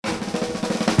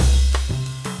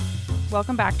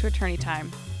Welcome back to Attorney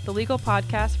Time, the legal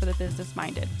podcast for the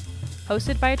business-minded.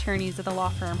 Hosted by attorneys at the law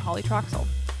firm Hawley Troxell.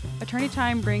 Attorney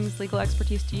Time brings legal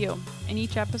expertise to you. In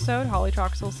each episode, Hawley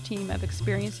Troxell's team of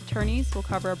experienced attorneys will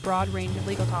cover a broad range of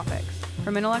legal topics,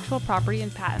 from intellectual property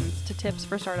and patents to tips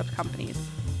for startup companies.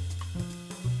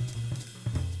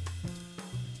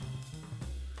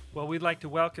 Well, we'd like to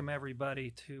welcome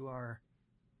everybody to our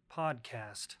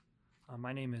podcast.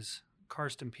 My name is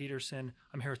Karsten Peterson.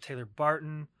 I'm here with Taylor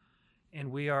Barton, and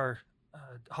we are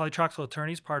Hawley Troxell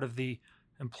attorneys, part of the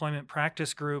employment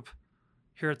practice group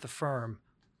here at the firm.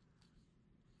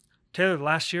 Taylor,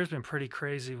 last year's been pretty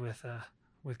crazy with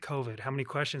COVID. How many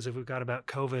questions have we got about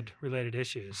COVID-related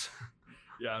issues?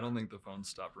 Yeah, I don't think the phones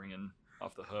stop ringing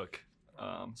off the hook,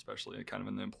 especially kind of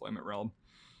in the employment realm.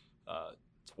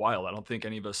 It's wild. I don't think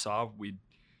any of us saw we'd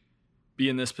be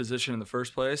in this position in the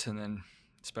first place, and then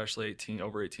especially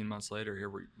over 18 months later, here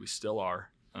we still are.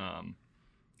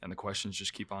 And the questions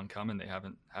just keep on coming. They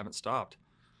haven't stopped.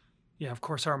 Yeah, of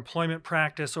course, our employment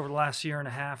practice over the last year and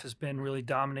a half has been really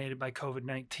dominated by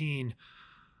COVID-19.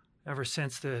 Ever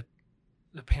since the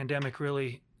pandemic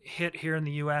really hit here in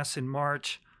the U.S. in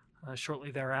March,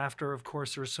 shortly thereafter, of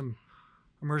course, there was some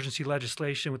emergency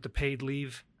legislation with the Paid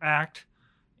Leave Act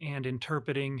and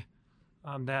interpreting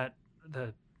that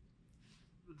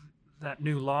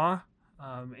new law,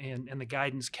 and the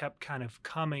guidance kept kind of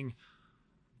coming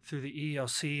through the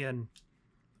EEOC and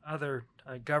other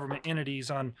government entities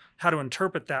on how to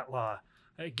interpret that law.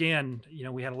 Again,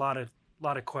 we had a lot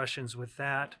of questions with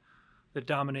that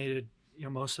dominated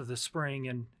most of the spring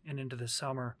and into the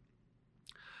summer.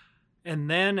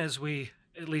 And then, as we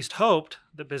at least hoped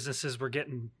that businesses were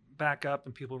getting back up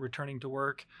and people returning to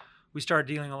work, we started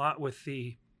dealing a lot with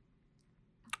the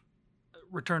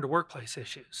return to workplace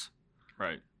issues.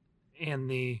 Right.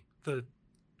 And the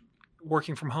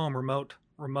working from home, remote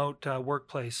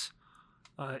workplace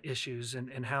issues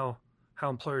and how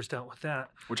employers dealt with that.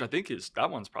 Which I think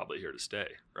that one's probably here to stay,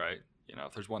 right?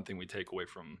 If there's one thing we take away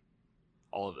from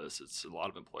all of this, it's a lot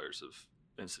of employers have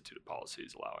instituted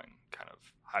policies allowing kind of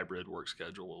hybrid work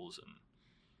schedules and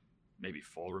maybe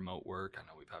full remote work. I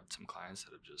know we've had some clients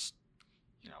that have just,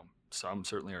 some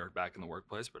certainly are back in the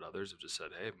workplace, but others have just said,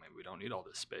 hey, maybe we don't need all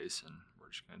this space and we're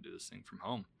just going to do this thing from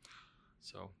home.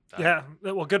 So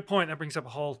well, good point. That brings up a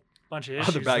whole bunch of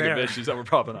issues. Other bag of issues that we're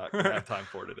probably not going to have time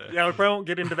for today. Yeah, we probably won't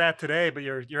get into that today, but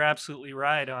you're absolutely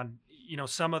right on,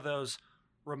 some of those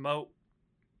remote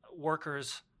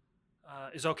workers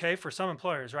is okay for some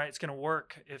employers, right? It's going to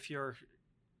work if you're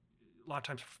a lot of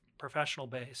times professional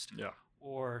based. Yeah.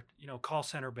 Or call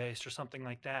center based or something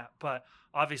like that. But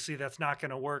obviously that's not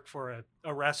going to work for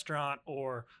a restaurant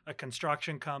or a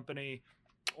construction company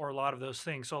or a lot of those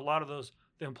things. So a lot of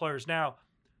the employers now,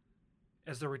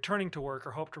 as they're returning to work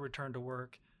or hope to return to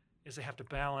work, is they have to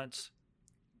balance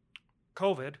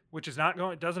COVID, which is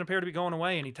it doesn't appear to be going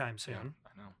away anytime soon. Yeah,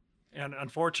 I know. And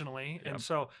unfortunately, Yep. And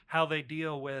so how they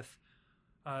deal with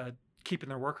keeping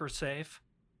their workers safe,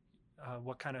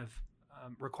 what kind of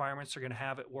requirements they're going to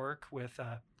have at work with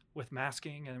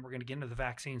masking, and we're going to get into the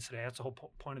vaccines today. That's the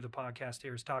whole point of the podcast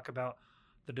here, is talk about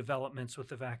the developments with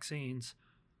the vaccines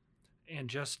and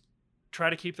just try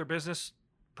to keep their business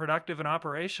productive and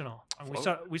operational. And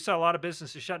we saw a lot of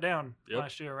businesses shut down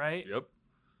last year, right? Yep.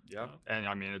 Yeah. And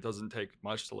I mean, it doesn't take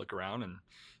much to look around and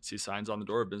see signs on the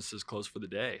door of businesses closed for the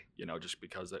day, just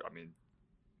because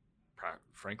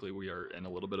frankly, we are in a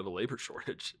little bit of a labor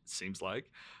shortage, it seems like.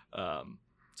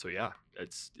 So yeah,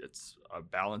 it's a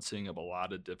balancing of a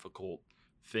lot of difficult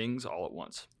things all at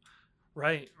once.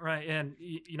 Right. And,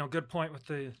 good point with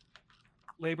the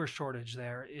labor shortage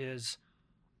there is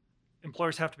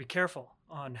employers have to be careful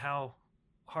on how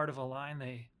hard of a line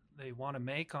they want to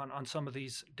make on some of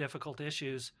these difficult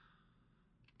issues,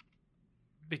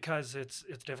 because it's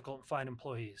difficult to find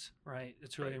employees, right?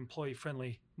 It's really an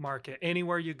employee-friendly market.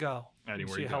 Anywhere you go, you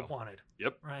see help wanted.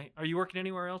 Yep. Right. Are you working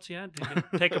anywhere else yet? Did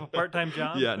you take up a part-time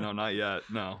job? Yeah, no, not yet.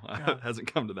 No, Yeah. It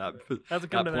hasn't come to that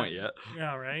point yet.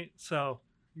 Yeah, right. So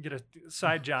you get a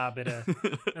side job at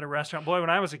a restaurant. Boy, when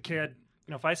I was a kid,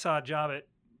 if I saw a job at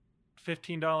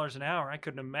 $15 an hour, I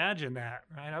couldn't imagine that,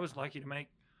 right? I was lucky to make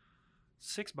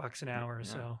 $6 an hour or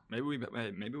so. Maybe we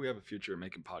have a future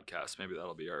making podcasts. Maybe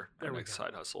that'll be our next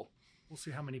side hustle. We'll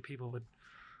see how many people would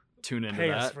tune into pay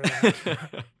that. us for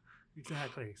that.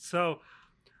 Exactly. So,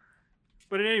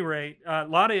 but at any rate, a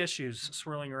lot of issues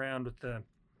swirling around with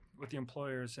the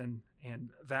employers and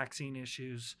vaccine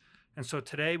issues. And so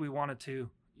today we wanted to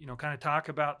kind of talk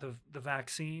about the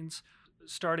vaccines,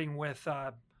 starting with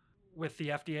the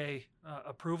FDA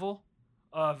approval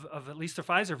of at least the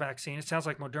Pfizer vaccine. It sounds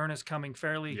like Moderna is coming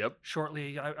fairly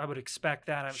shortly. I would expect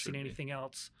that. I haven't seen anything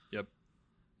else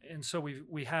And so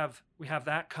we have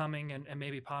that coming, and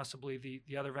maybe possibly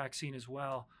the other vaccine as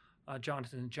well,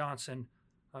 Johnson & Johnson,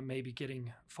 maybe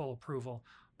getting full approval.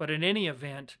 But in any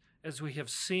event, as we have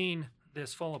seen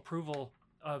this full approval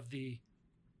of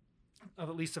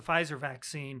at least the Pfizer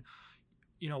vaccine,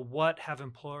 what have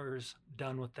employers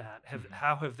done with that?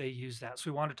 How have they used that?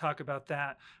 So we want to talk about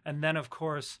that. And then, of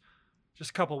course, just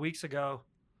a couple of weeks ago,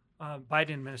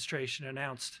 Biden administration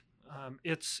announced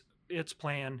its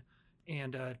plan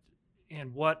and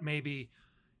what maybe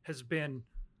has been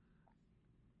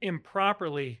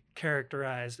improperly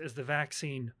characterized as the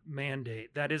vaccine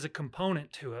mandate. That is a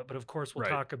component to it, but of course we'll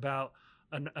talk about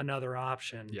another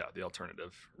option. Yeah, the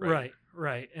alternative.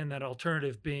 Right. And that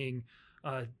alternative being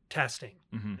testing.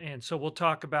 Mm-hmm. And so we'll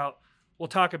talk about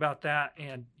that,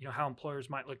 and how employers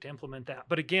might look to implement that.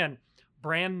 But again,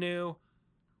 brand new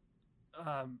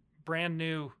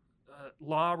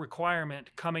law requirement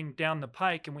coming down the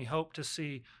pike, and we hope to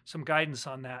see some guidance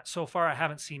on that. So far, I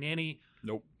haven't seen any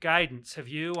guidance. Have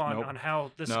you on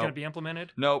how this is going to be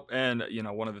implemented? Nope. And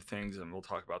one of the things, and we'll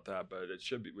talk about that, but it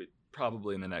should be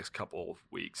probably in the next couple of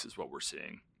weeks is what we're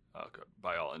seeing.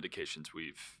 By all indications,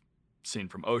 we've seen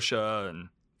from OSHA and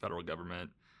federal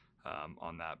government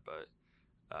on that, but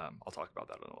I'll talk about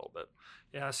that in a little bit.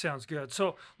 Yeah, sounds good.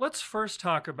 So let's first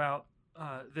talk about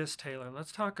this, Taylor.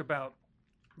 Let's talk about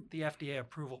the FDA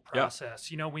approval process.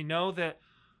 Yeah. We know that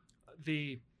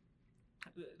these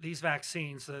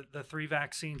vaccines, the 3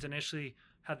 vaccines initially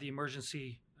had the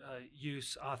emergency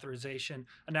use authorization,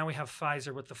 and now we have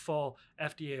Pfizer with the full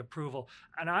FDA approval.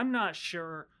 And I'm not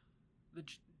sure the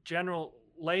general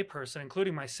layperson,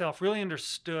 including myself, really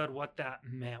understood what that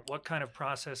meant, what kind of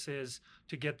process is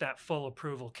to get that full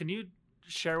approval. Can you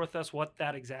share with us what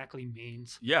that exactly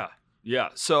means? Yeah.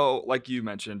 So like you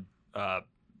mentioned,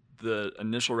 the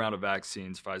initial round of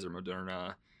vaccines, Pfizer,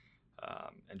 Moderna,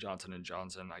 and Johnson &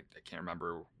 Johnson, I can't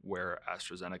remember where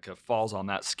AstraZeneca falls on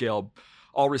that scale,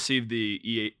 all received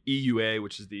the EUA,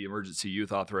 which is the Emergency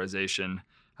Use Authorization.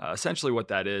 Essentially what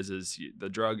that is the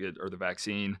drug or the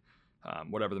vaccine,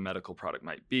 whatever the medical product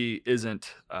might be,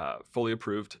 isn't fully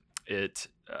approved. It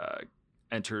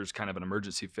enters kind of an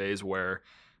emergency phase where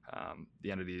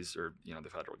the entities, or the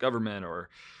federal government or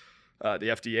the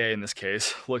FDA in this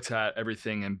case, looks at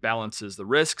everything and balances the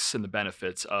risks and the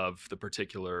benefits of the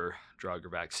particular drug or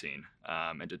vaccine,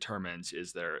 and determines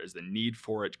is the need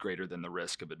for it greater than the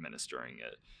risk of administering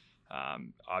it.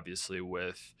 Obviously,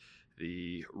 with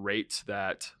the rate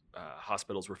that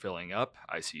hospitals were filling up,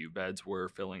 ICU beds were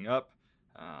filling up,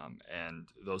 and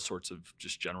those sorts of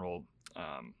just general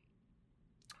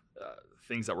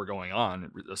things that were going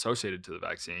on associated to the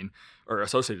vaccine or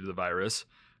associated to the virus,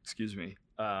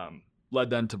 led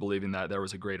them to believing that there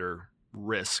was a greater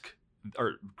risk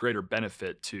or greater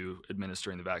benefit to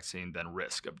administering the vaccine than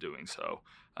risk of doing so.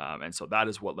 And so that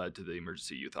is what led to the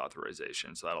emergency use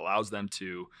authorization. So that allows them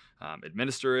to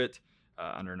administer it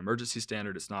under an emergency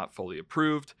standard. It's not fully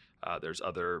approved. There's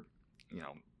other,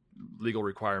 legal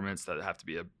requirements that have to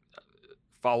be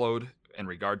followed in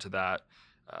regard to that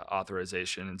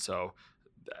authorization. And so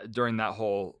during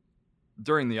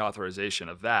the authorization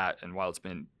of that, and while it's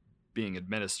been being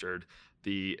administered,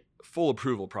 the full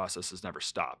approval process has never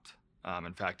stopped.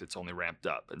 In fact, it's only ramped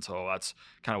up. And so that's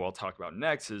kind of what I'll talk about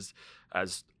next is,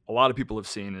 as a lot of people have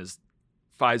seen, is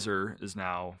Pfizer is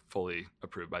now fully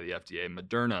approved by the FDA.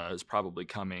 Moderna is probably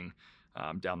coming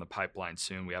down the pipeline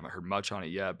soon. We haven't heard much on it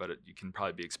yet, but you can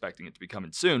probably be expecting it to be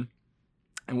coming soon.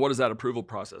 And what does that approval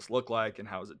process look like, and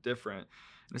how is it different?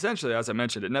 And essentially, as I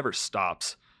mentioned, it never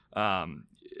stops.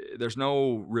 There's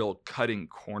no real cutting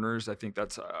corners. I think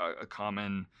that's a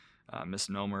common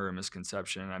misnomer or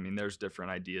misconception. I mean, there's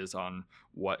different ideas on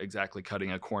what exactly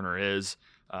cutting a corner is.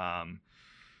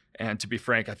 And to be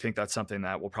frank, I think that's something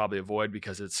that we'll probably avoid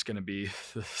because it's going to be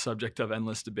the subject of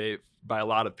endless debate by a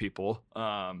lot of people.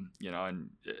 And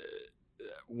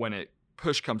when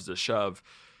push comes to shove,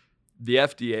 the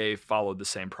FDA followed the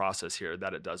same process here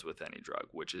that it does with any drug,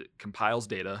 which it compiles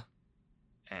data,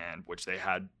 and which they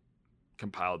had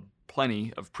compiled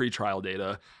plenty of pre-trial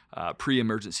data,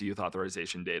 pre-emergency use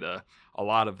authorization data, a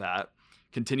lot of that,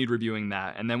 continued reviewing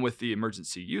that. And then with the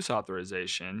emergency use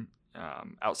authorization,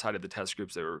 outside of the test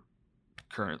groups they were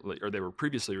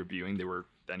previously reviewing, they were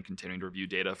then continuing to review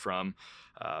data from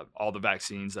all the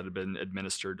vaccines that had been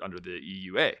administered under the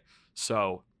EUA.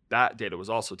 So that data was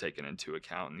also taken into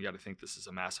account. And you got to think this is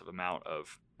a massive amount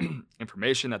of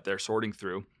information that they're sorting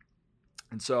through.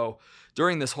 And so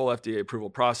during this whole FDA approval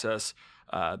process,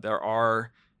 there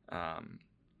are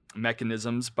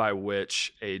mechanisms by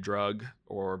which a drug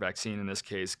or vaccine in this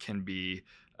case can be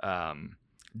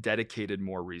dedicated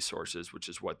more resources, which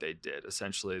is what they did.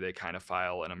 Essentially, they kind of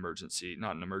file an emergency,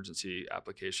 not an emergency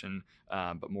application,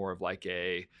 but more of like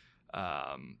a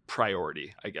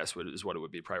priority, I guess, is what it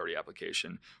would be, priority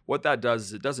application. What that does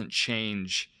is it doesn't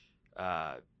change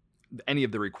any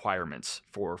of the requirements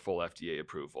for full FDA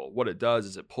approval. What it does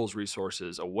is it pulls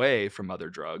resources away from other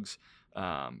drugs,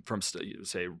 from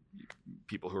say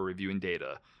people who are reviewing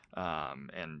data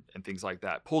and things like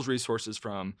that. Pulls resources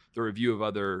from the review of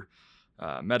other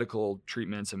medical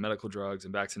treatments and medical drugs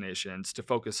and vaccinations to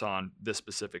focus on this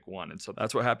specific one. And so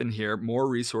that's what happened here. More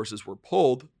resources were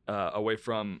pulled away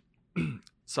from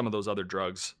some of those other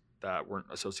drugs that weren't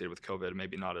associated with COVID,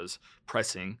 maybe not as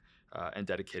pressing, and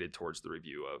dedicated towards the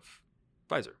review of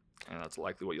Pfizer. And that's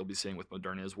likely what you'll be seeing with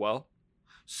Moderna as well.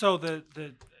 So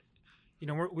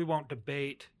we won't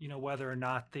debate, whether or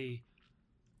not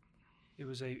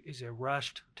is a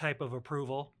rushed type of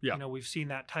approval. Yeah. We've seen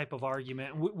that type of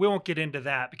argument. We won't get into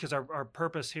that because our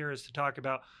purpose here is to talk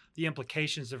about the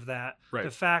implications of that. Right.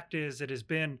 The fact is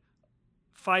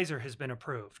Pfizer has been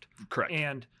approved. Correct.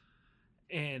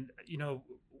 And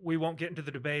we won't get into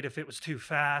the debate if it was too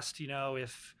fast,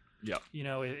 if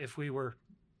we were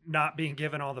not being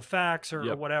given all the facts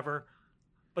or whatever.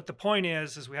 But the point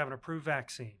is we have an approved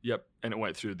vaccine. Yep, and it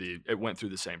went through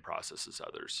the same process as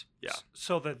others. Yeah.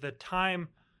 So the time,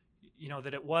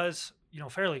 that it was,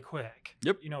 fairly quick.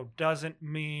 Yep. Doesn't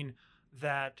mean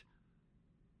that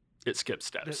it skipped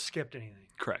steps. It skipped anything.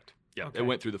 Correct. Yeah. Okay. It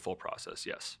went through the full process.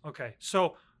 Yes. Okay.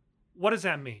 So, what does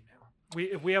that mean?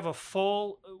 If we have a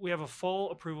full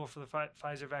approval for the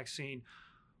Pfizer vaccine,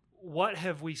 what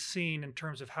have we seen in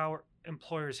terms of how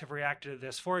employers have reacted to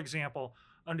this? For example,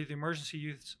 under the emergency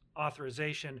use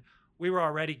authorization, we were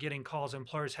already getting calls.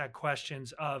 Employers had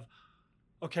questions of,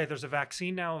 okay, there's a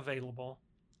vaccine now available.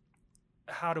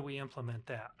 How do we implement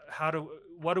that?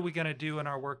 What are we going to do in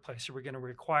our workplace? Are we going to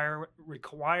require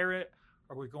it?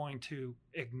 Are we going to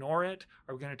ignore it?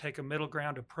 Are we going to take a middle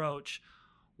ground approach?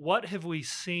 What have we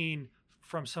seen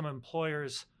from some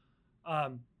employers,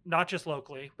 not just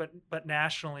locally, but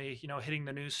nationally, hitting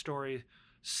the news story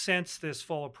since this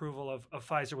full approval of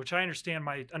Pfizer, which my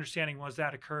understanding was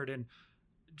that occurred in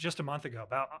just a month ago,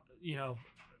 about,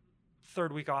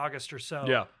 third week of August or so.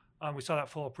 Yeah. We saw that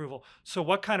full approval. So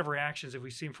what kind of reactions have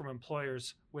we seen from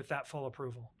employers with that full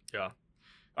approval? Yeah.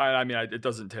 I mean, it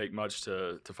doesn't take much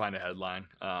to find a headline.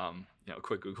 A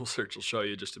quick Google search will show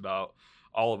you just about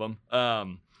all of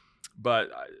them. But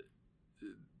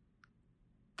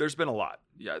there's been a lot.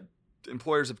 Yeah.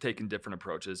 Employers have taken different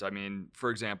approaches. I mean,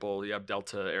 for example, you have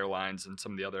Delta Airlines and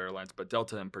some of the other airlines, but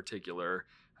Delta in particular,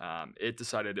 it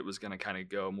decided it was going to kind of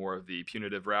go more of the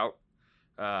punitive route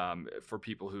for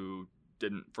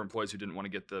employees who didn't want to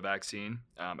get the vaccine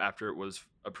after it was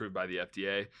approved by the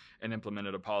FDA, and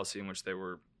implemented a policy in which they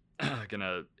were going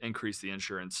to increase the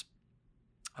insurance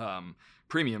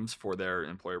premiums for their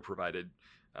employer-provided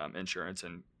insurance,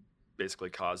 and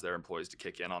basically cause their employees to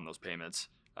kick in on those payments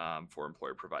for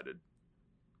employer-provided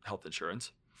health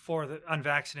insurance. For the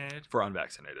unvaccinated? For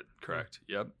unvaccinated, correct.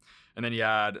 Yep. And then you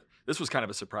had, this was kind of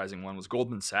a surprising one, was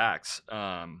Goldman Sachs.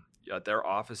 Their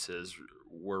offices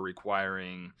were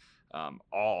requiring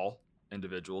all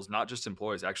individuals, not just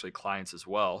employees, actually clients as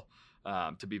well,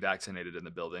 to be vaccinated in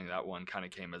the building. That one kind of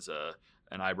came as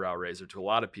an eyebrow raiser to a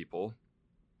lot of people.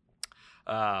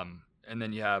 And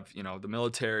then you have, the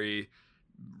military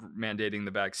mandating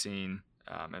the vaccine,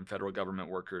 and federal government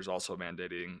workers also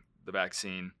mandating the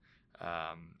vaccine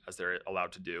as they're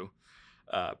allowed to do.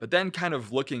 But then kind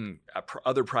of looking at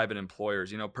other private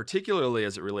employers, particularly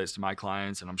as it relates to my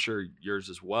clients, and I'm sure yours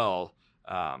as well,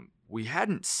 we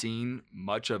hadn't seen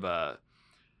much of a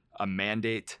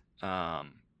mandate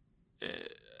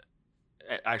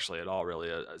actually at all, really,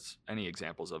 as any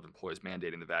examples of employees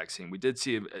mandating the vaccine. We did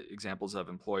see examples of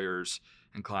employers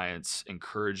and clients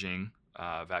encouraging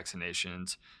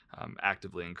vaccinations,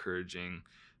 actively encouraging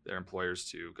their employers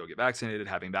to go get vaccinated,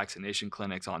 having vaccination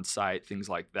clinics on site, things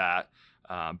like that.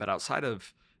 But outside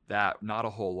of that, not a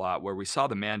whole lot. Where we saw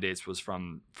the mandates was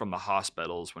from the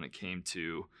hospitals when it came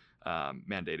to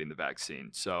mandating the vaccine.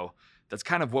 So that's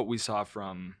kind of what we saw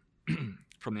from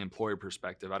the employer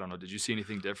perspective. I don't know. Did you see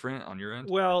anything different on your end?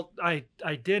 Well, I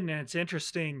didn't, and it's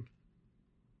interesting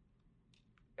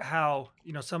how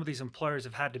some of these employers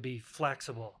have had to be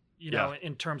flexible.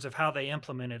 In terms of how they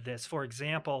implemented this. For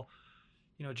example,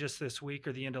 just this week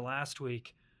or the end of last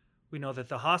week, we know that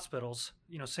the hospitals,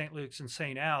 St. Luke's and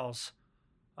St. Al's,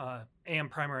 and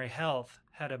Primary Health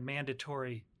had a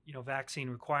mandatory, vaccine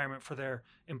requirement for their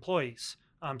employees,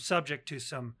 subject to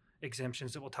some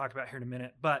exemptions that we'll talk about here in a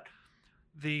minute. But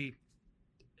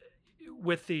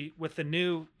with the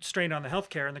new strain on the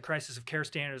healthcare and the crisis of care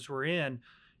standards we're in,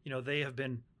 they have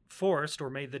been forced or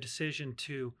made the decision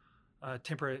to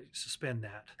temporarily suspend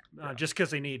that just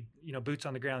because they need boots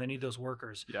on the ground. They need those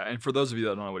workers. Yeah, and for those of you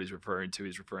that don't know what he's referring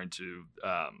to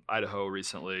Idaho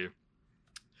recently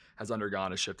has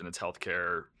undergone a shift in its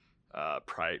healthcare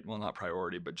not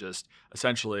priority, but just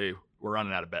essentially we're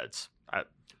running out of beds.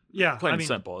 Plain and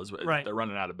simple is right. They're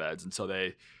running out of beds, and so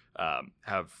they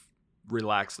have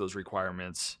relaxed those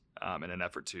requirements in an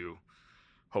effort to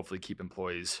hopefully keep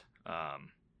employees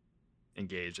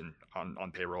engaged and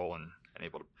on payroll and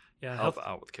able to help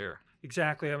out with care.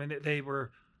 Exactly. I mean,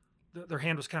 their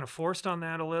hand was kind of forced on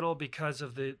that a little because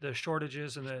of the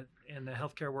shortages and the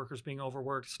healthcare workers being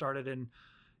overworked. Started in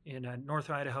North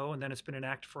Idaho, and then it's been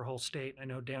enacted for a whole state. I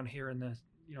know down here in the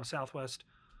Southwest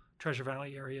Treasure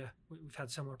Valley area, we've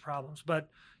had similar problems. But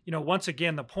once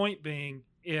again, the point being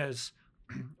is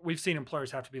we've seen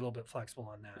employers have to be a little bit flexible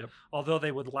on that. Yep. Although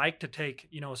they would like to take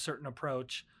a certain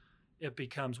approach, it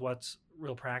becomes what's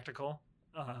real practical.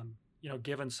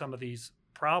 Given some of these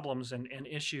problems and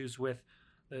issues with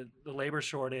the labor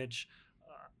shortage,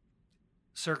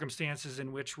 circumstances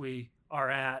in which we are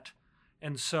at.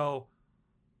 And so,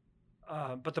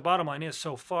 but the bottom line is,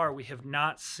 so far, we have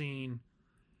not seen,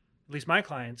 at least my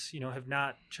clients, have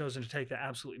not chosen to take the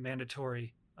absolutely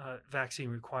mandatory vaccine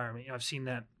requirement. I've seen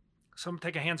that some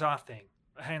take a hands-off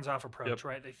approach, Yep.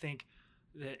 right? They think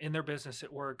that in their business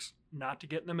it works not to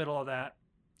get in the middle of that.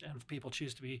 And if people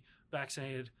choose to be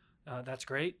vaccinated, that's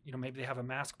great. Maybe they have a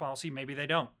mask policy, maybe they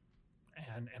don't.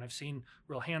 And I've seen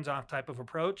real hands-off type of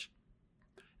approach.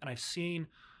 And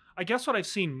I guess what I've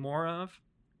seen more of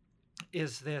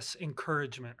is this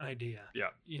encouragement idea. Yeah.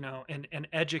 And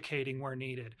educating where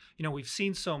needed. We've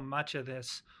seen so much of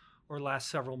this over the last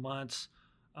several months.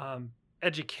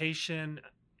 Education,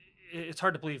 it's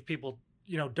hard to believe people,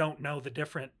 don't know the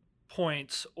different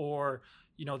points or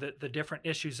the different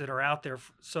issues that are out there.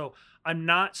 So I'm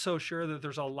not so sure that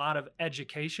there's a lot of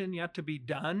education yet to be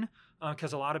done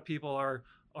because a lot of people are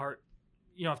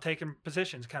have taken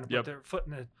positions, kind of put Yep. their foot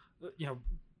in the,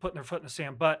 putting their foot in the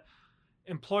sand. But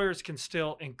employers can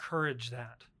still encourage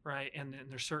that, right? And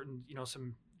there's certain,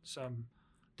 some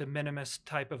de minimis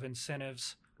type of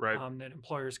incentives Right. That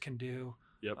employers can do.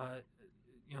 Yep.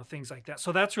 Things like that.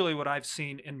 So that's really what I've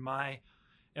seen in my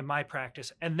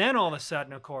practice. And then all of a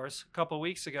sudden, of course, a couple of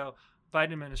weeks ago,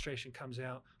 Biden administration comes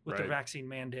out with the Right. vaccine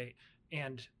mandate.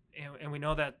 And we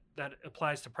know that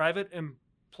applies to private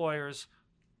employers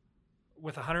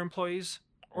with 100 employees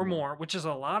or more, which is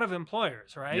a lot of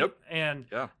employers, right? Yep.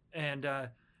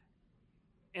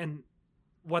 And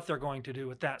what they're going to do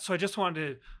with that. So I just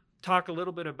wanted to talk a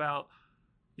little bit about,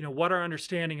 what our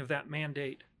understanding of that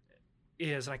mandate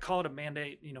is. And I call it a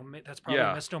mandate, that's probably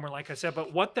a misnomer, like I said,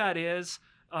 but what that is,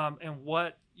 and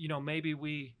what, maybe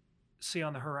we see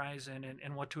on the horizon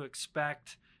and what to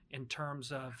expect in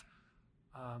terms of,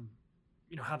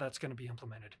 how that's going to be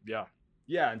implemented. Yeah.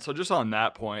 Yeah. And so just on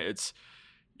that point,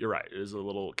 you're right. It is a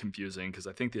little confusing because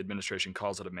I think the administration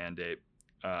calls it a mandate,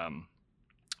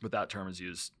 but that term is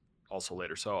used also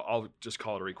later. So I'll just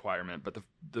call it a requirement. But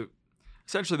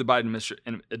essentially the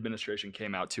Biden administration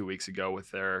came out 2 weeks ago with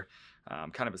their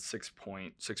kind of a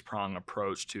six-prong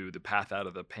approach to the path out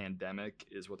of the pandemic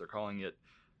is what they're calling it.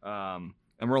 And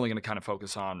we're only going to kind of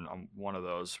focus on one of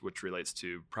those, which relates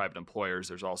to private employers.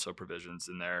 There's also provisions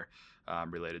in there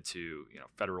related to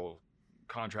federal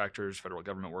contractors, federal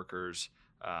government workers,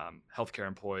 healthcare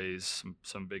employees,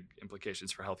 some big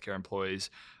implications for healthcare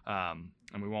employees. And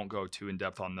we won't go too in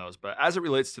depth on those. But as it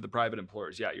relates to the private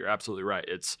employers, yeah, you're absolutely right.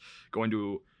 It's going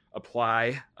to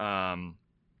apply.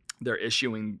 They're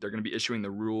going to be issuing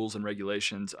the rules and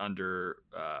regulations under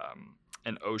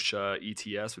an OSHA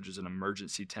ETS, which is an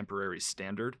emergency temporary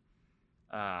standard.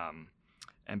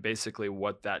 And basically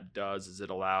what that does is it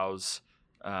allows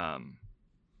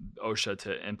OSHA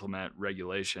to implement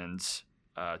regulations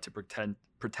to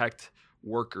protect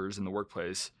workers in the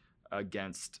workplace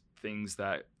against things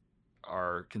that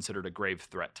are considered a grave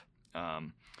threat.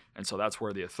 And so that's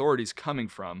where the authority's coming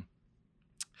from.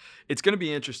 It's going to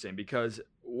be interesting because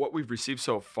what we've received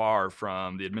so far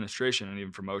from the administration and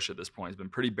even from OSHA at this point has been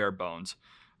pretty bare bones.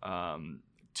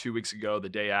 2 weeks ago, the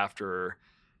day after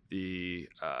the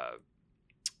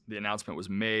announcement was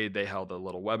made, they held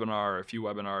a few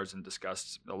webinars, and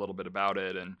discussed a little bit about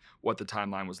it and what the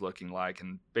timeline was looking like.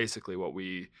 And basically what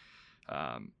we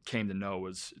came to know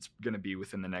was it's going to be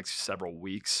within the next several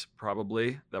weeks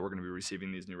probably that we're going to be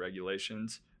receiving these new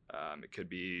regulations. It could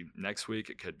be next week.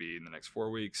 It could be in the next 4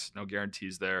 weeks. No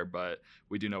guarantees there, but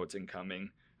we do know it's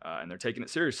incoming. and they're taking it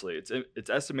seriously. It's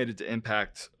estimated to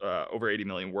impact over 80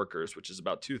 million workers, which is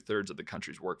about 2/3 of the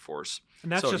country's workforce.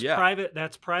 And that's private.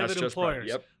 That's private employers.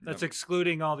 Yep. That's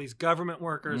excluding all these government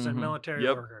workers and military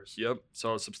workers. Yep.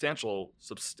 So a substantial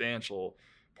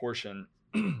portion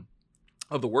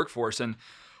of the workforce. And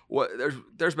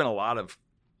there's been a lot of,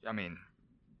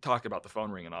 talk about the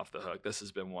phone ringing off the hook. This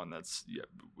has been one that's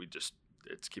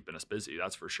it's keeping us busy.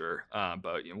 That's for sure.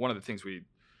 But one of the things we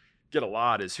get a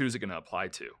lot is, who's it going to apply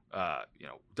to?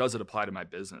 Does it apply to my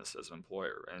business as an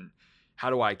employer? And how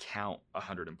do I count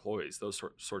 100 employees? Those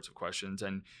sorts of questions.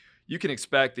 And you can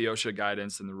expect the OSHA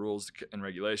guidance and the rules and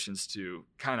regulations to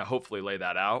kind of hopefully lay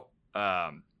that out.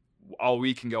 All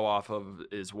we can go off of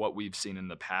is what we've seen in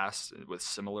the past with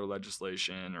similar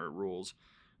legislation or rules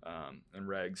and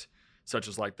regs, such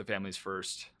as like the Families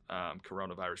First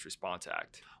Coronavirus Response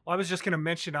Act. Well, I was just going to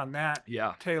mention on that,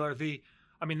 Taylor,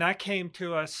 that came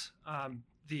to us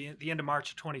the end of March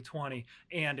of 2020.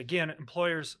 And again,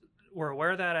 employers were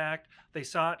aware of that act. They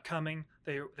saw it coming.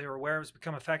 They were aware it was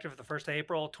become effective the 1st of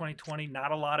April 2020.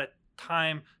 Not a lot of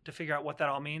time to figure out what that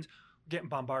all means. We're getting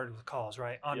bombarded with calls,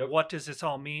 right? On what does this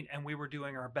all mean? And we were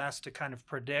doing our best to kind of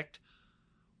predict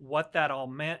what that all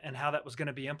meant and how that was going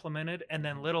to be implemented. And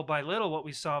then little by little, what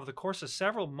we saw over the course of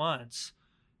several months,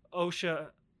 OSHA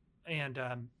and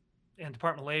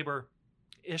Department of Labor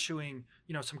issuing,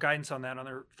 some guidance on that,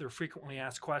 on their frequently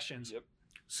asked questions. Yep.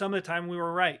 Some of the time we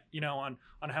were right, on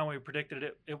how we predicted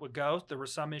it would go. There were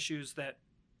some issues that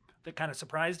kind of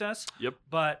surprised us. Yep.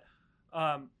 But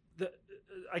I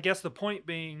guess the point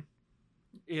being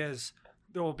is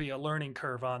there will be a learning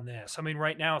curve on this.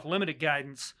 Right now with limited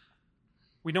guidance,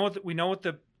 we know what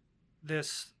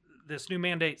this new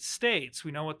mandate states.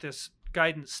 We know what this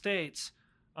guidance states,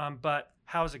 but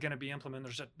how is it going to be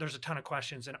implemented? There's a ton of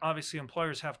questions, and obviously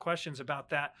employers have questions about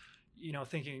that.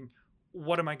 Thinking,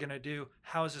 what am I going to do?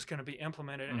 How is this going to be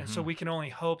implemented? And so we can only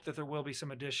hope that there will be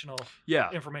some additional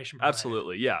information provided.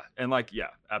 Absolutely, yeah, and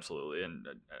absolutely,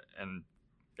 and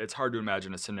it's hard to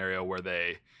imagine a scenario where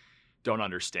they don't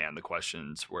understand the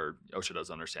questions, where OSHA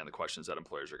doesn't understand the questions that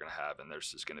employers are going to have, and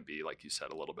there's just going to be, like you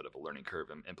said, a little bit of a learning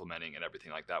curve in implementing and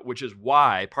everything like that, which is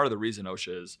why part of the reason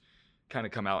OSHA has kind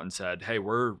of come out and said, hey,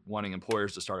 we're wanting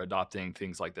employers to start adopting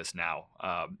things like this now.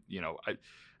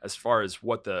 As far as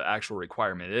what the actual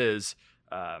requirement is,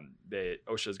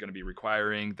 OSHA is going to be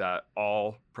requiring that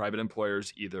all private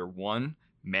employers either, one,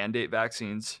 mandate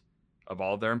vaccines of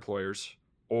all of their employers,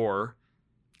 or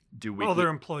do weekly... All their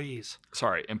employees.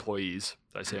 Sorry, employees.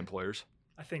 Did I say employers?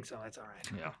 I think so. That's all right.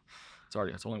 Yeah.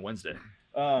 It's only Wednesday.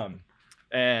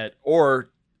 Or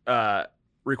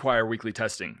require weekly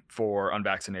testing for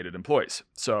unvaccinated employees.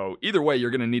 So either way,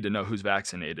 you're going to need to know who's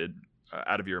vaccinated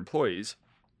out of your employees.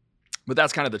 But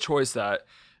that's kind of the choice that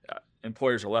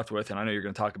employers are left with. And I know you're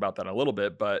going to talk about that in a little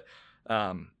bit, but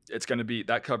it's going to be,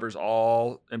 that covers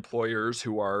all employers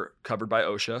who are covered by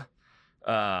OSHA.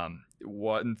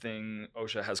 One thing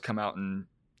OSHA has come out and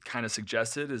kind of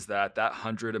suggested is that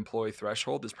 100 employee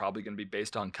threshold is probably going to be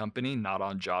based on company, not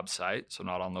on job site, so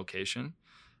not on location.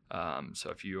 So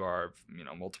if you are,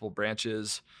 multiple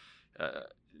branches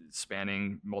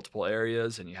spanning multiple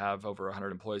areas and you have over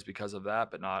 100 employees because of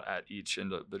that, but not at each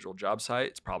individual job site,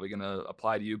 it's probably going to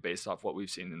apply to you based off what we've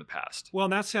seen in the past. Well,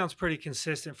 and that sounds pretty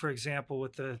consistent. For example,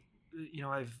 with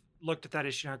I've looked at that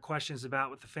issue and had questions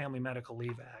about with the Family Medical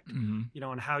Leave Act,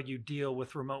 and how you deal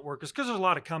with remote workers, because there's a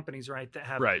lot of companies, right, that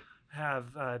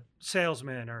have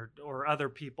salesmen or other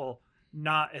people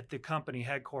not at the company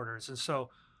headquarters. And so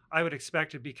I would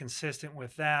expect to be consistent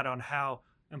with that on how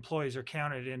employees are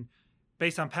counted. And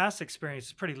based on past experience,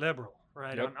 it's pretty liberal,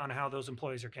 right, on how those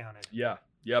employees are counted. Yeah.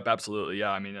 Yep, absolutely.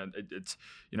 Yeah. It's,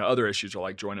 other issues are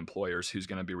like joint employers, who's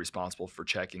going to be responsible for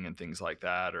checking and things like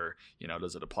that. Or,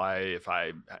 does it apply if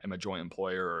I am a joint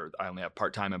employer or I only have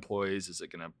part-time employees? Is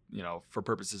it going to, for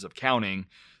purposes of counting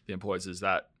the employees,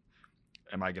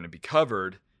 am I going to be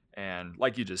covered? And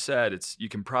like you just said, you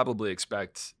can probably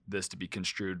expect this to be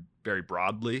construed very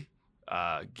broadly,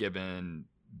 given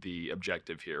the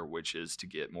objective here, which is to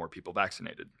get more people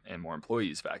vaccinated and more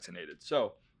employees vaccinated.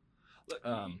 So,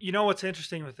 what's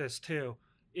interesting with this too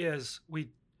is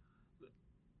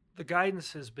the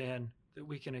guidance has been that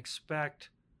we can expect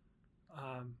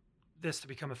this to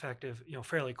become effective,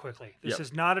 fairly quickly. This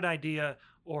is not an idea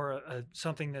or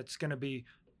something that's going to be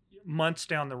months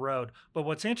down the road. But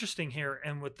what's interesting here,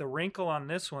 and with the wrinkle on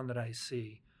this one that I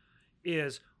see,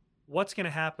 is what's going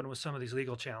to happen with some of these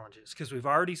legal challenges, because we've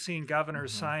already seen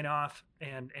governors sign off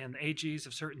and AGs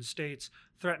of certain states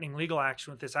threatening legal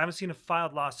action with this. I haven't seen a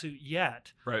filed lawsuit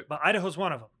yet, right? But Idaho's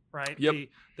one of them, right? Yep.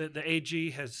 The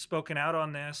AG has spoken out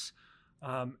on this.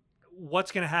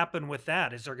 what's going to happen with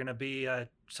that? Is there going to be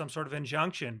some sort of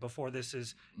injunction before this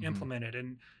is Mhm. implemented?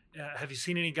 And have you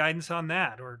seen any guidance on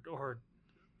that, or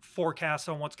forecasts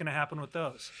on what's going to happen with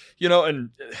those? And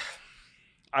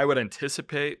I would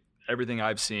anticipate everything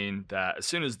I've seen that as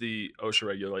soon as the OSHA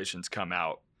regulations come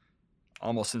out,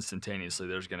 almost instantaneously,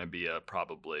 there's going to be a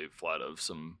probably flood of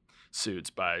some suits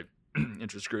by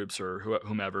interest groups or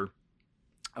whomever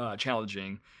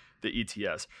challenging the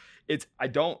ETS. It's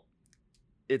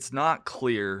not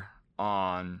clear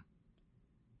on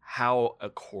how a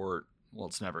court, well,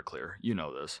 it's never clear,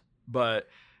 this, but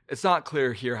it's not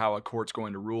clear here how a court's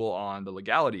going to rule on the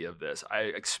legality of this. I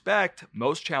expect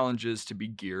most challenges to be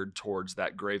geared towards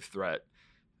that grave threat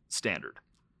standard.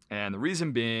 And the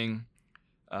reason being,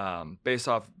 based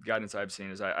off guidance I've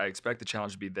seen, is I expect the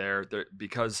challenge to be there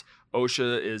because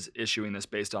OSHA is issuing this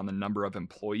based on the number of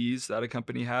employees that a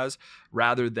company has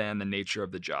rather than the nature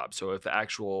of the job. So if the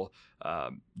actual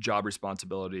job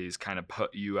responsibilities kind of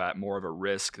put you at more of a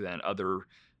risk than other,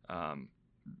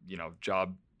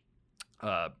 job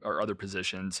or other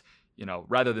positions,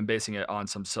 rather than basing it on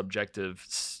some subjective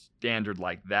standard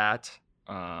like that,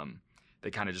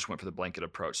 they kind of just went for the blanket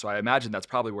approach. So I imagine that's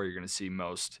probably where you're going to see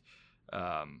most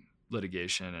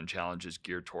litigation and challenges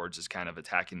geared towards, is kind of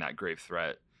attacking that grave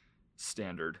threat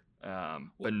standard.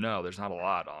 But no, there's not a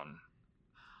lot on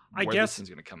where this thing's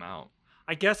going to come out.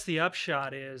 I guess the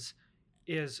upshot is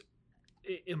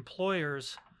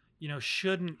employers,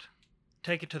 shouldn't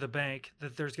take it to the bank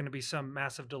that there's going to be some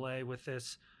massive delay with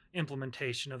this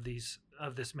implementation of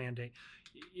this mandate.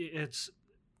 It's,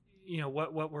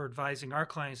 what we're advising our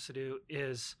clients to do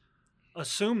is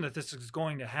assume that this is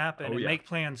going to happen and make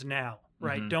plans now,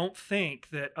 right? Mm-hmm. Don't think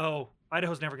that,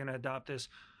 Idaho's never going to adopt this,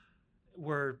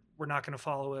 we're not going to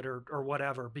follow it or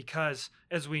whatever, because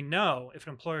as we know, if an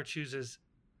employer chooses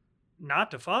not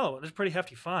to follow it, there's a pretty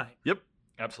hefty fine. Yep,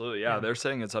 absolutely. Yeah. They're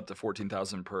saying it's up to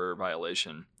 $14,000 per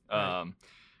violation. Right.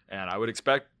 And I would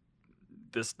expect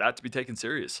that to be taken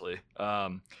seriously.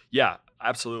 Yeah,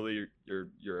 absolutely.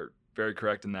 You're very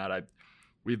correct in that.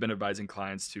 We've been advising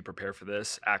clients to prepare for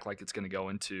this, act like it's going to go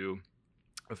into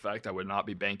effect. I would not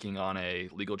be banking on a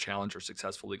legal challenge or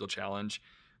successful legal challenge.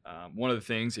 One of the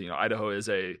things, Idaho is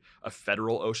a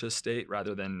federal OSHA state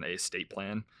rather than a state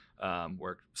plan,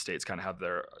 where states kind of have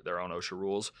their own OSHA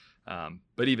rules.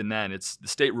 But even then, the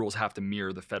state rules have to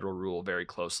mirror the federal rule very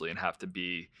closely and have to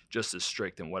be just as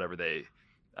strict in whatever they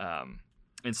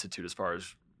institute as far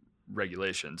as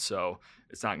regulations. So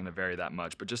it's not going to vary that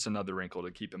much. But just another wrinkle to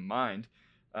keep in mind.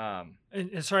 And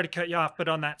sorry to cut you off, but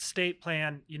on that state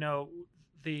plan,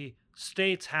 the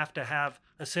states have to have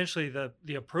essentially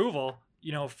the approval,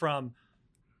 from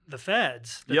the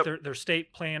feds that their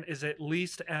state plan is at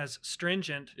least as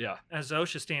stringent as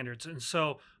OSHA standards. And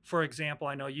so, for example,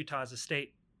 I know Utah has a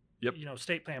state,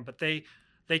 state plan, but they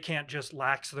can't just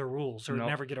lax their rules or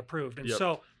never get approved. And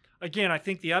so, again, I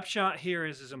think the upshot here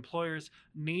is employers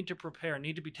need to prepare,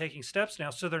 need to be taking steps now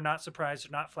so they're not surprised,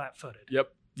 they're not flat-footed.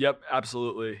 Yep,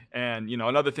 absolutely. And,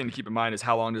 another thing to keep in mind is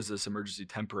how long does this emergency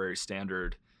temporary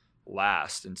standard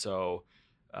last? And so,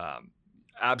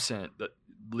 absent the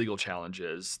legal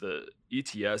challenges, the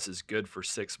ETS is good for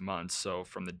 6 months. So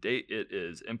from the date it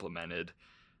is implemented,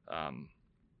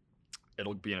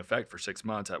 it'll be in effect for 6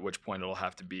 months, at which point it'll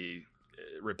have to be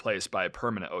replaced by a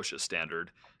permanent OSHA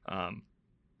standard.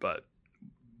 But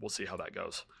we'll see how that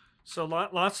goes. So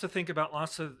lots to think about,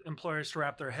 lots of employers to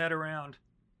wrap their head around,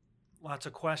 lots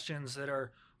of questions that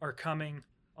are coming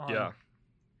on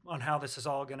how this is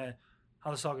all going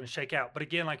to shake out. But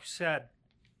again, like you said,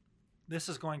 this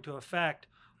is going to affect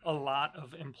a lot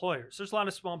of employers. There's a lot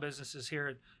of small businesses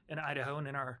here in Idaho and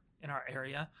in our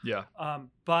area. Yeah.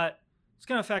 But it's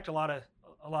going to affect a lot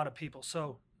of people.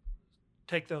 So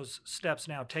take those steps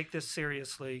now. Take this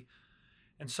seriously.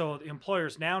 And so the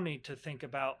employers now need to think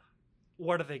about,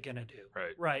 what are they going to do?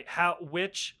 Right.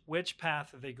 Which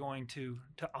path are they going to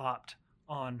opt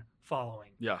on following?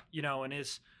 Yeah. And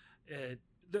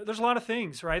there's a lot of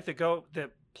things, right,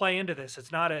 that play into this.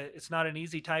 It's not an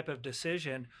easy type of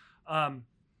decision,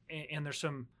 and there's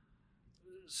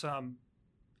some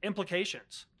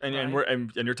implications. And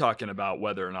you're talking about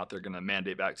whether or not they're going to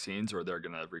mandate vaccines or they're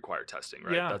going to require testing,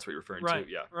 right? That's what you're referring to.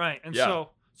 Yeah. Right. And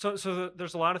so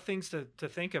there's a lot of things to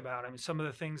think about. I mean, some of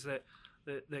the things that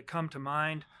come to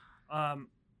mind,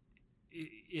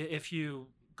 if you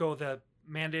go the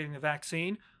mandating the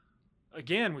vaccine,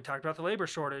 again, we talked about the labor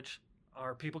shortage.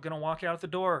 Are people going to walk out the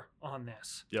door on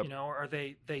this? Are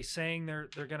they saying they're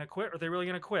going to quit? Are they really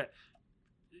going to quit?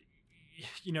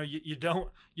 You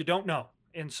don't know.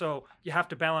 And so you have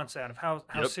to balance that of how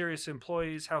serious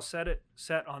employees, how set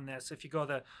on this. If you go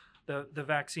the the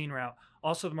vaccine route.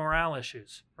 Also the morale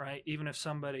issues, right? Even if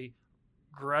somebody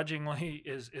grudgingly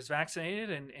is vaccinated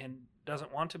and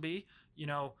doesn't want to be,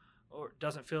 or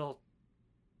doesn't feel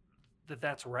that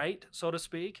that's right, so to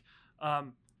speak,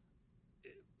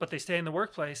 but they stay in the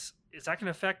workplace, is that going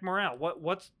to affect morale?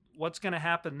 What's going to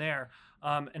happen there?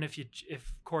 And if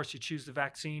of course you choose the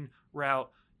vaccine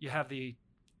route, you have the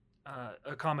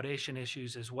accommodation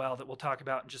issues as well that we'll talk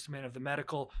about in just a minute, of the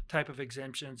medical type of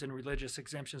exemptions and religious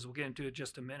exemptions. We'll get into it in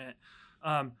just a minute.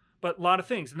 But a lot of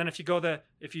things. And then if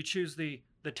you choose the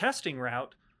testing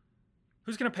route,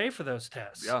 who's going to pay for those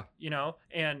tests? Yeah.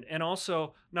 And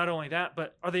also not only that,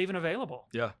 but are they even available?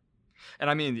 Yeah. And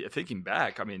I mean, thinking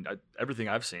back, everything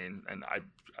I've seen, and I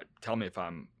tell me if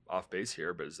I'm off base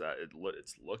here, but is that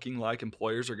it's looking like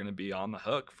employers are going to be on the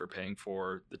hook for paying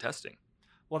for the testing.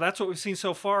 Well, that's what we've seen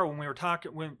so far when we were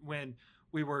talking, when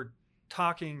we were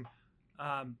talking,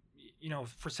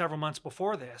 for several months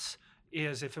before this,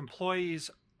 is if employers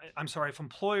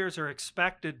are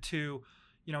expected to,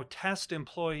 test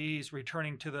employees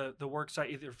returning to the work site,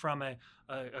 either from a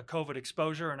COVID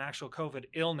exposure or an actual COVID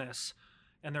illness,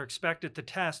 and they're expected to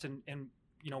test, and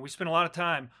we spent a lot of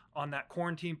time on that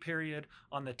quarantine period,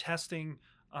 on the testing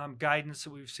guidance that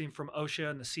we've seen from OSHA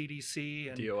and the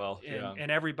CDC and DOL,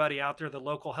 and everybody out there, the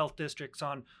local health districts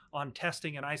on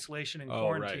testing and isolation and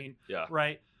quarantine. Right. Yeah.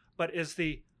 Right. But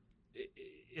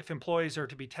if employees are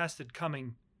to be tested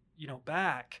coming,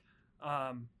 back,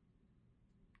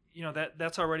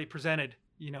 that's already presented,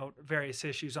 various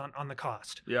issues on the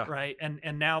cost. Yeah. Right.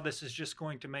 And now this is just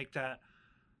going to make that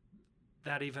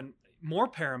even more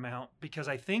paramount, because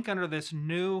I think under this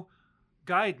new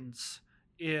guidance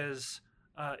is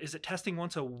it testing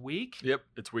once a week? Yep,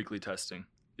 it's weekly testing.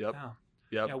 Yep. Yeah.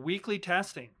 Yep. Yeah, weekly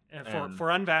testing And- for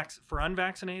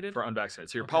unvaccinated. For unvaccinated.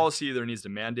 So your Okay. policy either needs to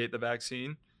mandate the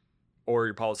vaccine, or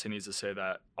your policy needs to say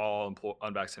that all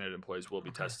unvaccinated employees will be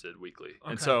Okay. tested weekly.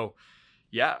 And Okay. so,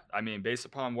 yeah, based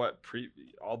upon what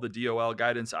all the DOL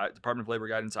guidance, Department of Labor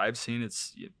guidance I've seen,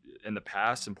 it's in the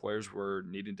past, employers were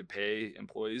needing to pay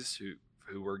employees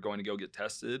who were going to go get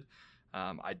tested.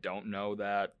 I don't know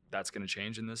that that's going to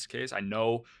change in this case. I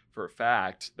know for a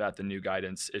fact that the new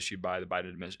guidance issued by the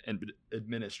Biden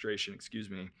administration,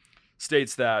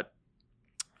 states that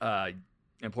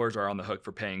employers are on the hook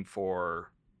for paying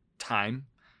for time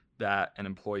that an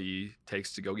employee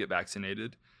takes to go get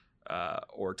vaccinated,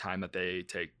 or time that they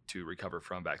take to recover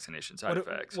from vaccination side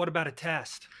effects. What about a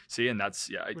test? See, and that's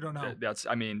We don't know. That's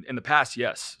in the past,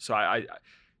 yes. So I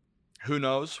who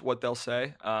knows what they'll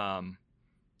say.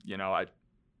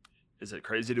 Is it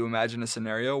crazy to imagine a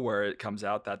scenario where it comes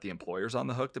out that the employer's on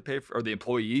the hook to pay for, or the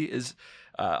employee is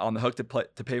on the hook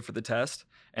to pay for the test,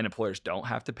 and employers don't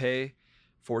have to pay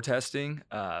for testing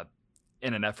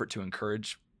in an effort to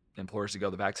encourage employers to go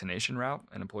the vaccination route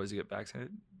and employees to get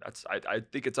vaccinated? I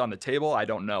think it's on the table. I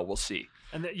don't know. We'll see.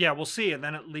 And we'll see. And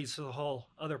then it leads to the whole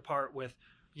other part with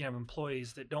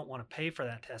employees that don't want to pay for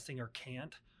that testing or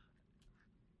can't.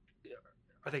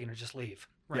 Are they going to just leave?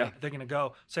 Right? Yeah. They're going to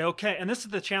go say, okay. And this is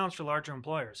the challenge for larger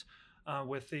employers,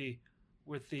 with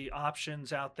the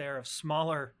options out there of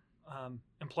smaller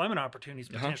employment opportunities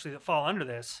potentially that fall under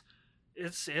this.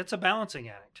 It's a balancing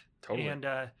act. Totally.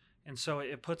 And so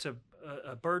it puts a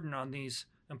burden on these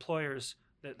employers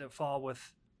that fall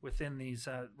within these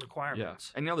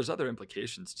requirements. Yeah. And there's other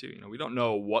implications too. We don't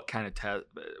know what kind of test.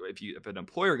 If an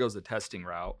employer goes the testing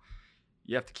route,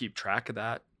 you have to keep track of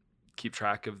that. Keep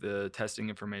track of the testing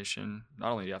information.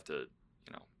 Not only do you have to,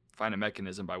 find a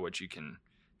mechanism by which you can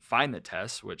find the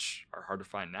tests, which are hard to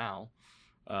find now.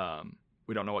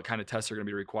 We don't know what kind of tests are going to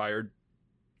be required.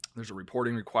 There's a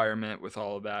reporting requirement with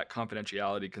all of that,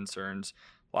 confidentiality concerns,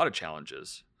 a lot of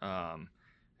challenges.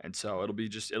 And so it'll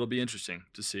be interesting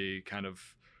to see kind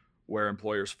of where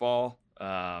employers fall,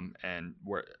 and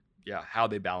how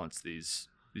they balance these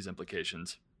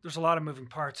implications. There's a lot of moving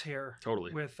parts here.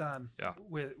 Totally. With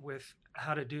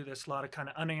how to do this, a lot of kind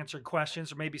of unanswered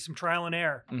questions, or maybe some trial and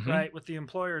error, Mhm. right, with the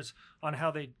employers on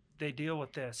how they deal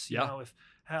with this. If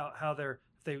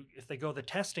they go the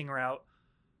testing route,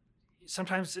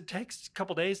 sometimes it takes a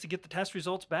couple days to get the test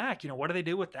results back. What do they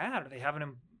do with that? Are they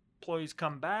having employees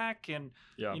come back, and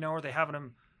are they having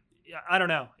them? I don't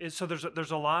know. So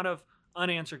there's a lot of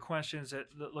unanswered questions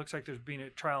that looks like there's been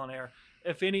a trial and error.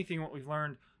 If anything, what we've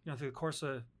learned, through the course of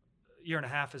a year and a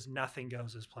half is nothing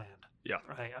goes as planned. Yeah.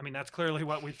 Right. That's clearly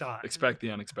what we thought. Expect the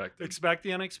unexpected. Expect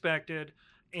the unexpected,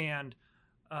 and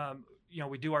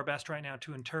we do our best right now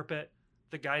to interpret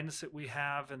the guidance that we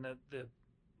have and the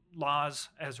laws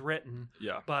as written.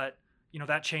 Yeah. But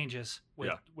that changes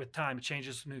with time. It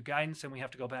changes new guidance, and we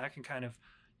have to go back and kind of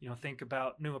think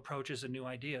about new approaches and new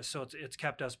ideas. So it's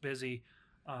kept us busy,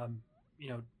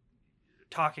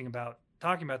 talking about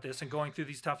this and going through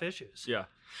these tough issues. Yeah.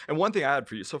 And one thing I had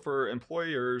for you, so for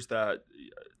employers that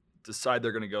decide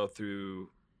they're going to go through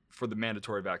for the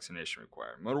mandatory vaccination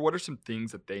requirement, what are some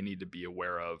things that they need to be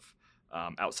aware of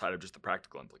outside of just the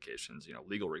practical implications,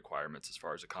 legal requirements as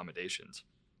far as accommodations?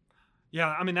 Yeah,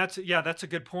 I mean that's a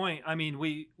good point. I mean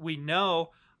we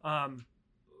know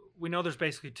there's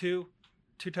basically two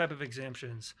type of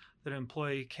exemptions that an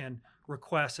employee can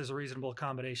request as a reasonable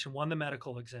accommodation. One, the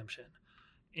medical exemption,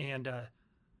 and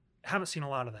haven't seen a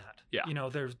lot of that. Yeah,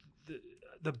 there's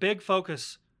the big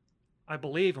focus, I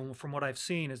believe, and from what I've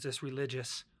seen, is this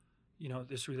religious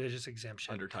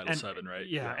exemption under Title VII, right?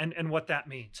 Yeah, and what that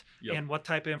means, yep. And what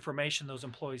type of information those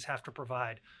employees have to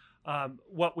provide.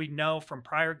 What we know from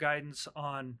prior guidance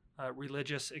on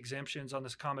religious exemptions on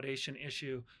this accommodation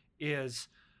issue is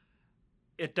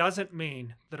it doesn't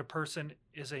mean that a person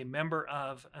is a member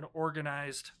of an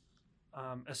organized,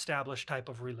 established type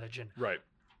of religion. Right.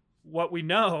 What we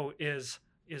know is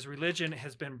religion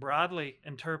has been broadly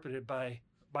interpreted by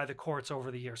the courts over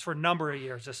the years. For a number of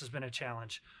years, this has been a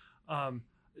challenge.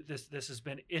 This has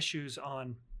been issues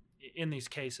in these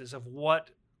cases of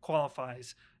what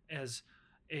qualifies as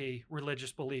a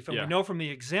religious belief. And we know from the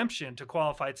exemption to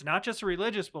qualify, it's not just a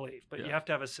religious belief, but you have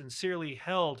to have a sincerely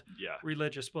held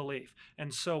religious belief.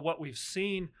 And so what we've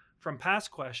seen from past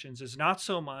questions is not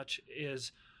so much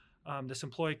is this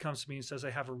employee comes to me and says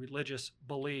they have a religious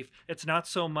belief. It's not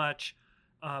so much,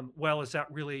 is that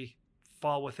really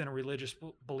fall within a religious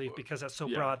belief because that's so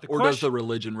broad. Does the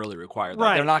religion really require that?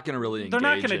 Right. They're not going to really engage. They're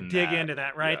not going to dig that. into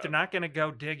that, right? Yeah. They're not going to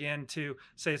go dig into,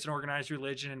 say it's an organized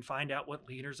religion and find out what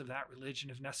leaders of that religion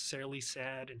have necessarily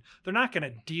said. And they're not going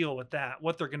to deal with that.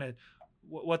 What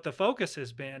the focus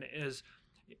has been is,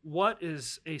 what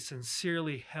is a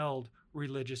sincerely held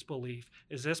religious belief?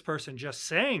 Is this person just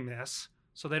saying this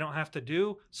so they don't have to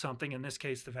do something, in this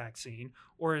case, the vaccine,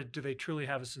 or do they truly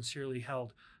have a sincerely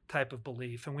held type of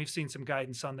belief? And we've seen some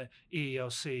guidance on the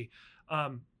EEOC,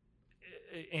 and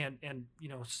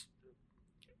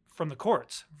from the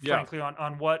courts, frankly,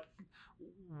 on what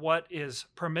is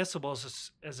permissible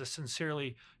as a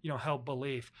sincerely held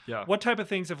belief. Yeah. What type of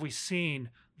things have we seen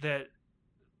that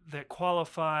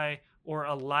qualify or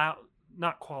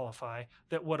not qualify,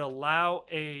 that would allow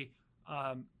a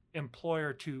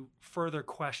employer to further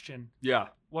question? Yeah.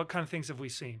 What kind of things have we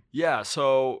seen? Yeah.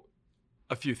 So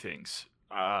a few things.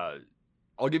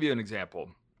 I'll give you an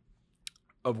example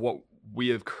of what we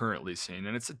have currently seen,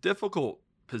 and it's a difficult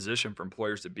position for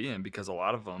employers to be in because a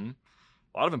lot of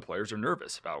employers are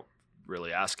nervous about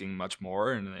really asking much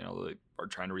more, and they are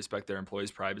trying to respect their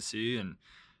employees' privacy and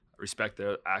respect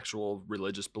their actual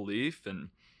religious belief, and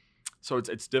so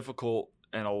it's difficult.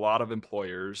 And a lot of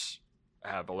employers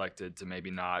have elected to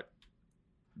maybe not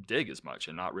dig as much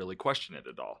and not really question it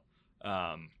at all.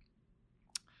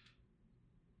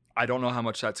 I don't know how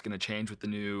much that's going to change with the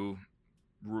new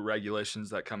regulations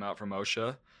that come out from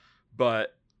OSHA,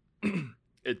 but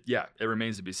it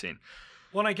remains to be seen.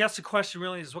 Well, and I guess the question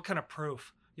really is, what kind of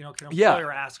proof, can an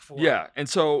employer ask for? Yeah. And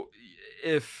so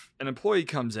if an employee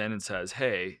comes in and says,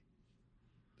 hey,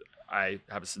 I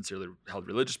have a sincerely held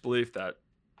religious belief that,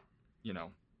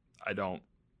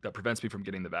 that prevents me from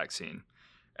getting the vaccine.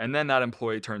 And then that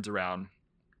employee turns around,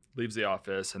 leaves the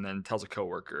office, and then tells a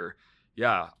coworker,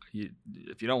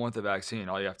 if you don't want the vaccine,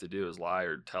 all you have to do is lie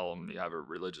or tell them you have a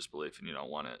religious belief and you don't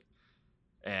want it.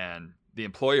 And the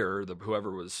employer,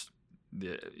 whoever was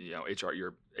the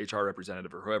your HR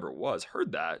representative or whoever it was,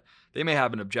 heard that, they may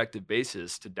have an objective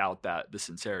basis to doubt the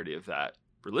sincerity of that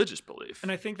religious belief.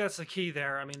 And I think that's the key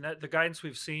there. I mean, the guidance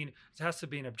we've seen, it has to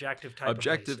be an objective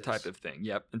type of thing.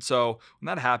 Yep. And so when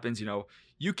that happens,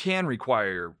 you can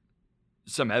require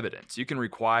some evidence. You can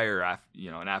require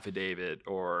an affidavit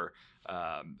or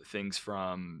things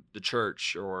from the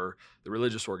church or the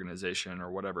religious organization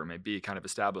or whatever it may be, kind of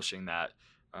establishing that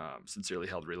sincerely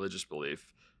held religious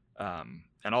belief.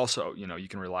 And also, you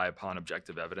can rely upon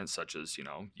objective evidence, such as, you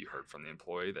heard from the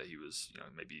employee that he was,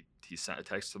 maybe he sent a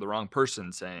text to the wrong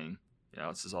person saying,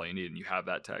 this is all you need, and you have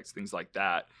that text, things like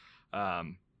that.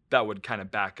 That would kind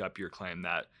of back up your claim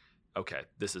that, okay,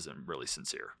 this isn't really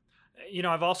sincere.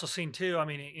 I've also seen too,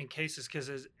 in cases, because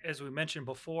as we mentioned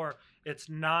before, it's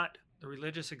not, the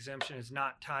religious exemption is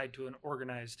not tied to an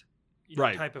organized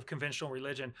type of conventional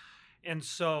religion. And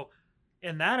so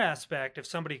in that aspect, if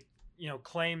somebody,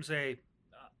 claims a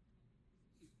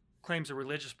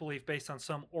religious belief based on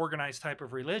some organized type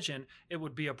of religion, it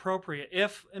would be appropriate,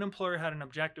 if an employer had an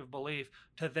objective belief,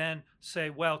 to then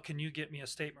say, well, can you get me a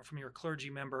statement from your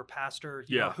clergy member, pastor,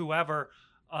 whoever,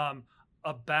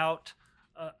 about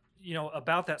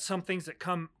about that, some things that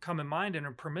come in mind and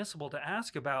are permissible to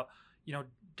ask about,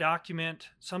 document,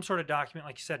 some sort of document,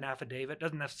 like you said, an affidavit.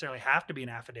 Doesn't necessarily have to be an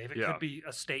affidavit. It could be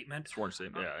a statement. Sworn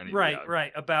statement,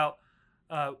 Right, about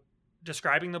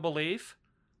describing the belief,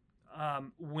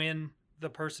 when the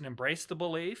person embraced the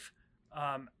belief,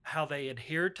 how they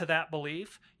adhered to that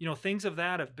belief. Things of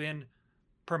that have been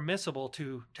permissible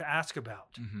to ask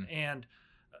about. Mm-hmm. And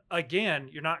again,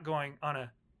 you're not going on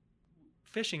a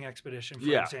fishing expedition,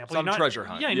 for example. Some treasure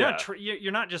hunt.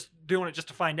 You're not just doing it just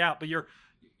to find out, but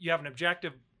you have an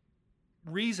objective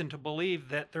reason to believe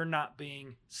that they're not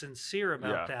being sincere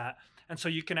about that. And so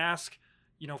you can ask,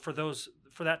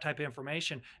 for that type of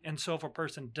information. And so if a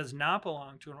person does not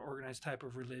belong to an organized type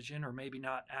of religion, or maybe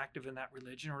not active in that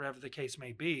religion, or whatever the case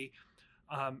may be,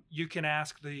 you can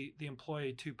ask the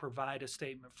employee to provide a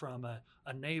statement from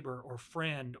a neighbor or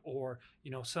friend, or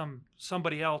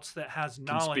somebody else that has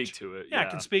knowledge. Can speak to it.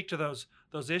 Can speak to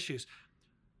those issues.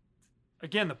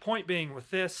 Again, the point being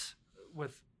with this,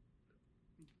 with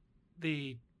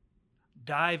the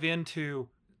dive into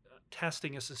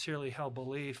testing a sincerely held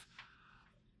belief,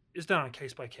 is done on a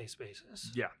case-by-case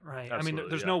basis. Yeah, right. Absolutely,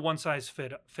 there's no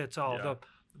one-size-fits all. Yeah.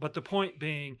 But the point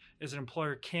being is an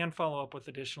employer can follow up with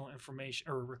additional information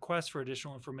or request for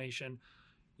additional information,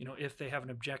 if they have an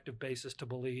objective basis to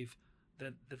believe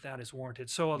that is warranted.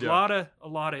 So a lot of issues. A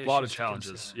lot of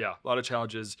challenges. Yeah, a lot of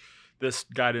challenges. This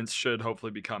guidance should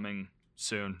hopefully be coming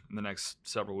soon in the next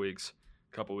couple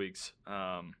weeks.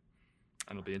 And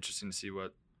it'll be interesting to see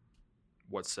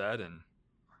what's said and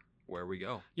where we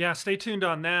go. Yeah, stay tuned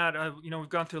on that. We've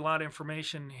gone through a lot of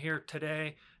information here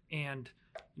today, and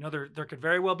there could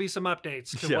very well be some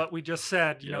updates to what we just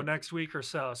said, next week or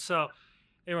so. So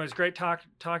anyways, great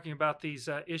talking about these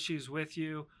issues with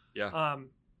you. Yeah.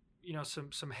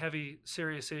 Some heavy,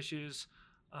 serious issues.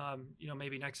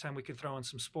 Maybe next time we can throw in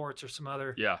some sports or some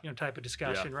other type of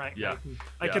discussion, right? Yeah.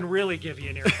 I can really give you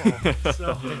an earful.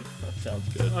 So Sounds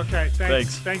good. okay,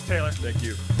 thanks. Thanks, Taylor. Thank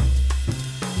you.